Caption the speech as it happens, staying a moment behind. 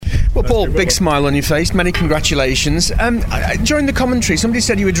Well, Paul, big smile on your face. Many congratulations. During the commentary, somebody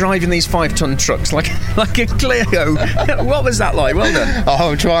said you were driving these 5-ton trucks like a Clio. What was that like? Well done. Oh,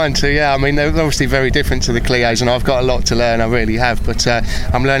 I'm trying to, yeah. I mean, they're obviously very different to the Clios, and I've got a lot to learn. I really have, but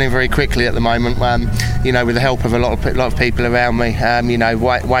I'm learning very quickly at the moment. With the help of a lot of people around me. Wayne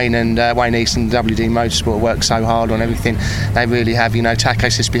Easton, WD Motorsport, worked so hard on everything. They really have. TAC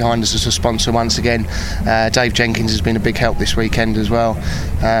Assist behind us as a sponsor once again. Dave Jenkins has been a big help this weekend as well.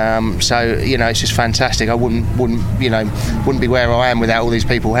 It's just fantastic. I wouldn't be where I am without all these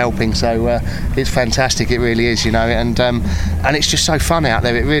people helping. So it's fantastic. It really is, and it's just so fun out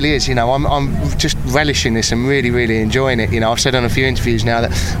there. It really is. I'm just relishing this and really, really enjoying it. I've said on a few interviews now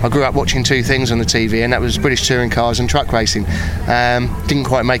that I grew up watching two things on the TV, and that was British touring cars and truck racing. Didn't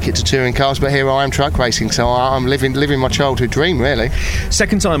quite make it to touring cars, but here I am truck racing. So I'm living my childhood dream, really.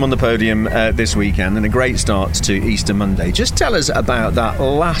 Second time on the podium this weekend, and a great start to Easter Monday. Just tell us about that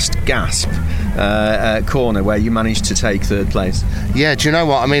last gasp corner where you managed to take third place. Yeah, do you know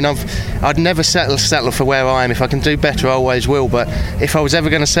what? I mean, I'd never settle for where I am. If I can do better, I always will. But if I was ever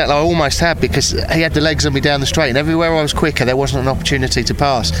going to settle, I almost had, because he had the legs on me down the straight, and everywhere I was quicker, there wasn't an opportunity to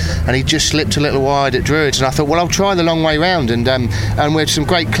pass, and he just slipped a little wide at Druids. And I thought, well, I'll try the long way round, and with some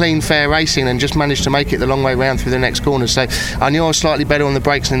great clean, fair racing, and just managed to make it the long way round through the next corners. So I knew I was slightly better on the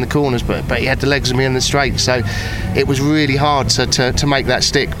brakes and in the corners, but he had the legs on me in the straight, so it was really hard to make that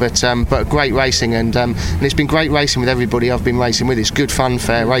stick. But great racing, and it's been great racing with everybody I've been racing with. It's good, fun,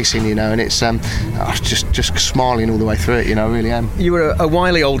 fair racing, and it's just smiling all the way through it. I really am. You were a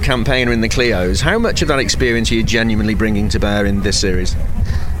wily old campaigner in the Clios. How much of that experience are you genuinely bringing to bear in this series?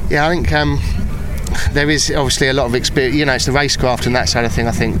 Yeah, I think there is obviously a lot of experience. It's the racecraft and that sort of thing.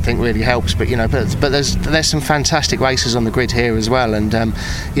 I think really helps. But but there's some fantastic racers on the grid here as well. And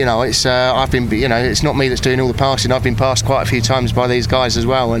it's I've been it's not me that's doing all the passing. I've been passed quite a few times by these guys as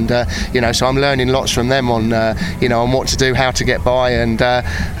well. And so I'm learning lots from them on on what to do, how to get by, and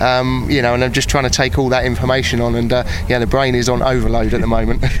and I'm just trying to take all that information on. And the brain is on overload at the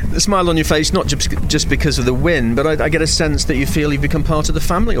moment. The smile on your face, not just because of the win, but I get a sense that you feel you've become part of the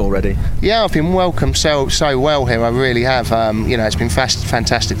family already. Yeah, I've been welcomed so well here. I really have. It's been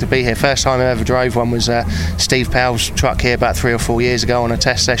fantastic to be here. First time I ever drove one was Steve Powell's truck here about 3 or 4 years ago on a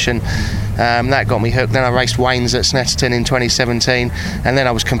test session. That got me hooked. Then I raced Wayne's at Snetterton in 2017, and then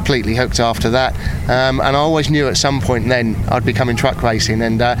I was completely hooked after that. And I always knew at some point then I'd be coming truck racing,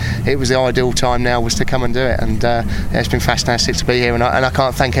 and it was the ideal time now was to come and do it. And it's been fantastic to be here, and I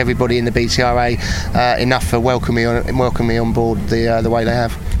can't thank everybody in the BTRA enough for welcoming me on board the way they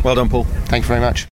have. Well done, Paul. Thank you very much.